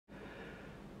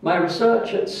My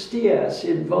research at STIAS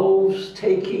involves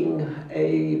taking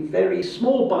a very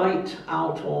small bite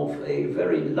out of a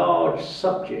very large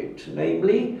subject,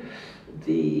 namely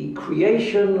the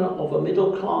creation of a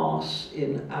middle class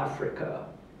in Africa.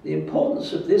 The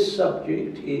importance of this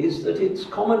subject is that it's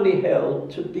commonly held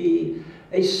to be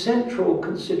a central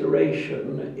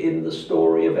consideration in the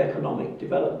story of economic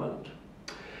development.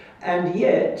 And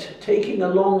yet, taking a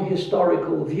long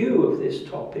historical view of this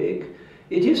topic,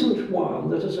 it isn't one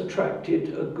that has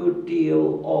attracted a good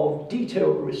deal of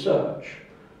detailed research.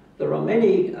 There are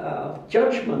many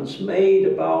judgments made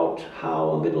about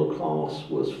how a middle class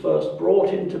was first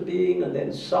brought into being and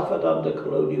then suffered under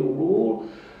colonial rule,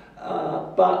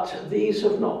 but these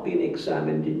have not been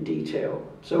examined in detail.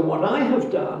 So what I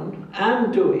have done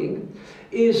and doing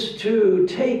is to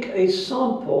take a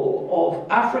sample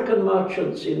of African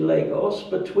merchants in Lagos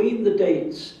between the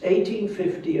dates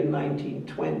 1850 and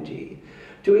 1920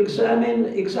 to examine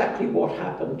exactly what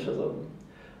happened to them.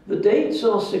 The dates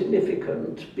are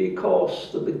significant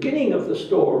because the beginning of the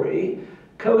story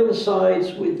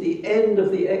coincides with the end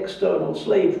of the external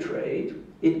slave trade.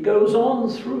 It goes on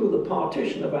through the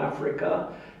partition of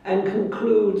Africa and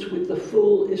concludes with the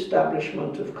full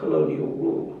establishment of colonial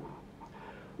rule.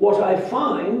 What I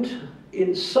find,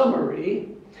 in summary,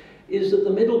 is that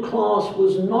the middle class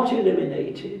was not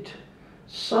eliminated.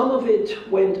 Some of it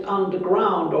went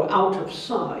underground or out of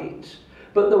sight,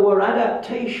 but there were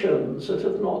adaptations that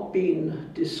have not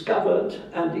been discovered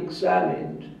and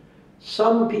examined.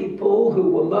 Some people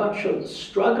who were merchants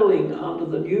struggling under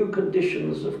the new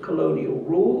conditions of colonial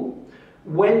rule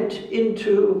went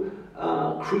into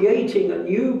creating a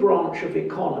new branch of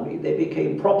economy. They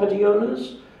became property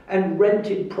owners and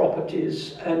rented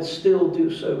properties and still do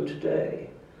so today.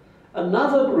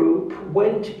 Another group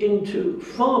went into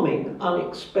farming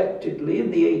unexpectedly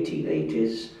in the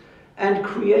 1880s and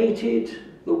created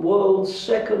the world's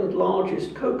second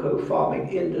largest cocoa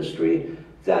farming industry,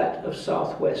 that of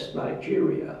southwest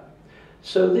Nigeria.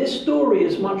 So this story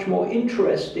is much more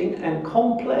interesting and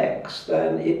complex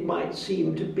than it might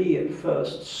seem to be at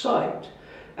first sight,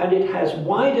 and it has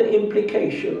wider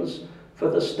implications for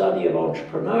the study of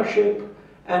entrepreneurship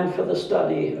and for the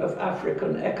study of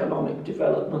African economic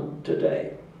development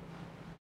today.